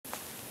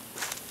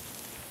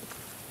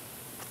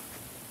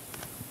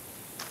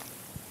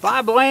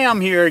Bob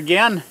Lamb here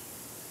again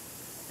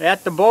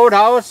at the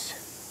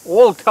boathouse,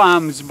 Old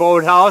Tom's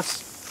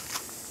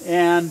boathouse,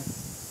 and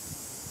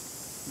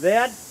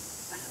that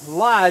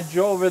lodge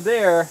over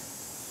there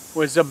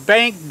was a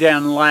bank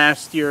den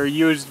last year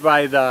used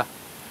by the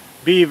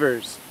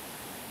Beavers.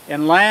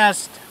 And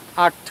last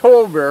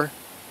October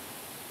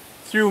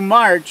through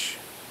March,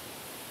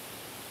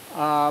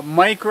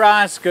 Mike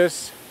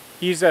Roskus,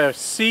 he's a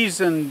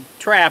seasoned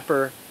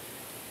trapper,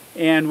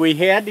 and we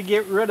had to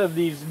get rid of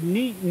these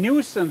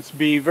nuisance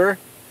beaver,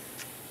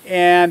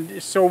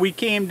 and so we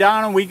came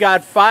down and we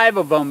got 5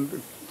 of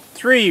them,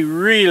 3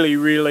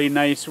 really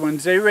nice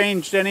ones. They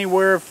ranged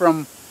anywhere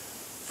from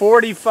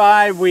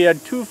 45, we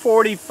had 2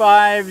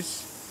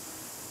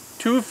 45s,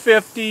 2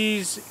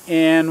 50s,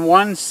 and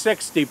 1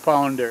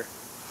 60-pounder.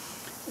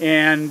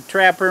 And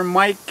Trapper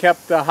Mike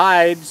kept the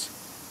hides,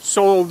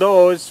 sold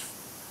those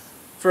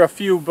for a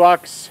few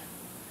bucks,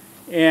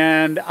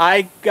 and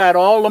I got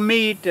all the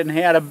meat and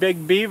had a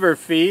big beaver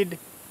feed.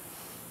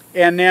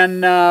 And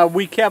then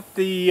we kept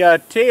the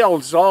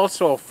tails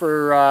also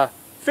for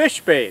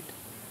fish bait.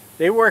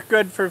 They work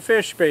good for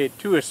fish bait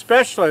too,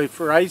 especially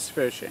for ice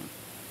fishing.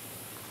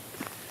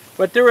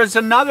 But there was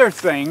another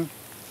thing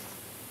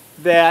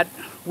that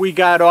we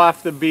got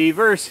off the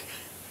beavers.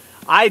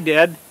 I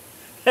did.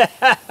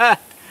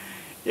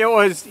 It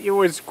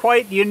was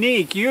quite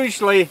unique.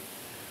 Usually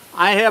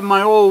I have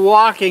my old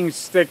walking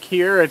stick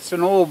here. It's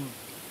an old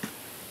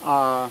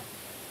elm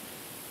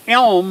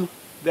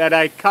that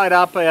I cut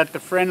up at the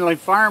Friendly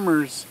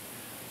Farmers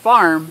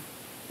farm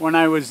when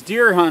I was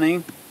deer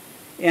hunting,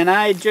 and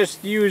I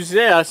just use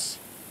this.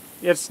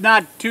 It's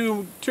not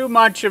too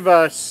much of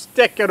a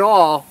stick at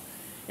all,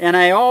 and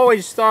I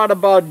always thought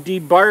about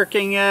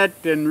debarking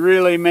it and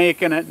really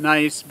making it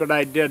nice, but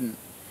I didn't.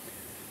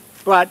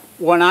 But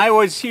when I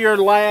was here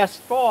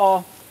last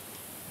fall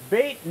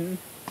baiting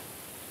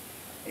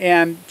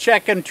and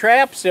checking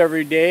traps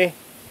every day,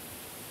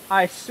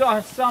 I saw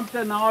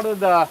something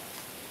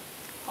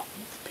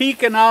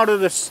peeking out of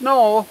the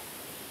snow,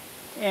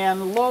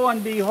 and lo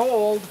and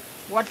behold,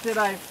 what did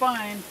I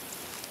find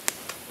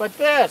but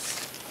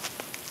this?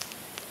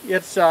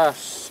 It's a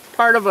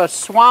part of a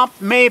swamp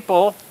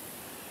maple,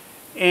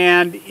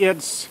 and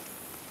it's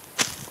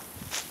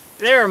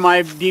there.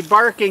 My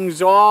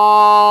debarking's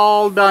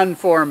all done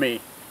for me.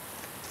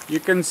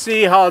 You can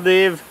see how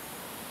they've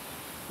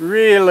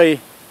really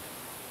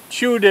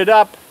chewed it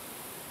up,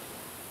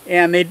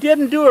 and they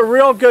didn't do a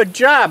real good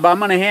job. I'm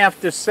going to have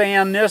to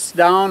sand this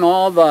down,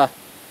 all the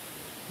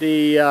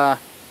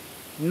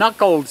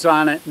knuckles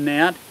on it and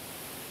that.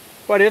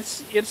 But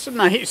it's a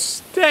nice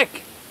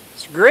stick.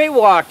 It's a great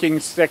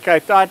walking stick. I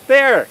thought,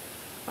 there,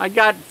 I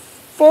got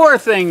 4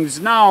 things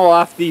now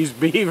off these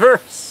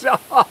beavers. So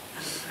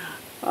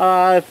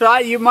I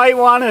thought you might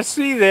want to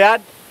see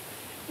that.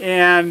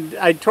 And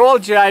I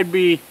told you I'd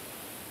be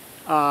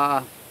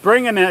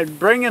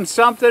bringing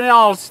something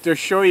else to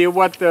show you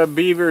what the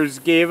beavers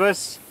gave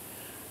us.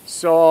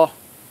 So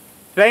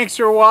thanks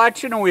for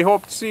watching, and we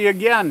hope to see you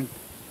again.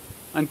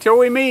 Until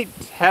we meet,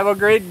 have a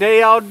great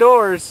day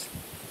outdoors.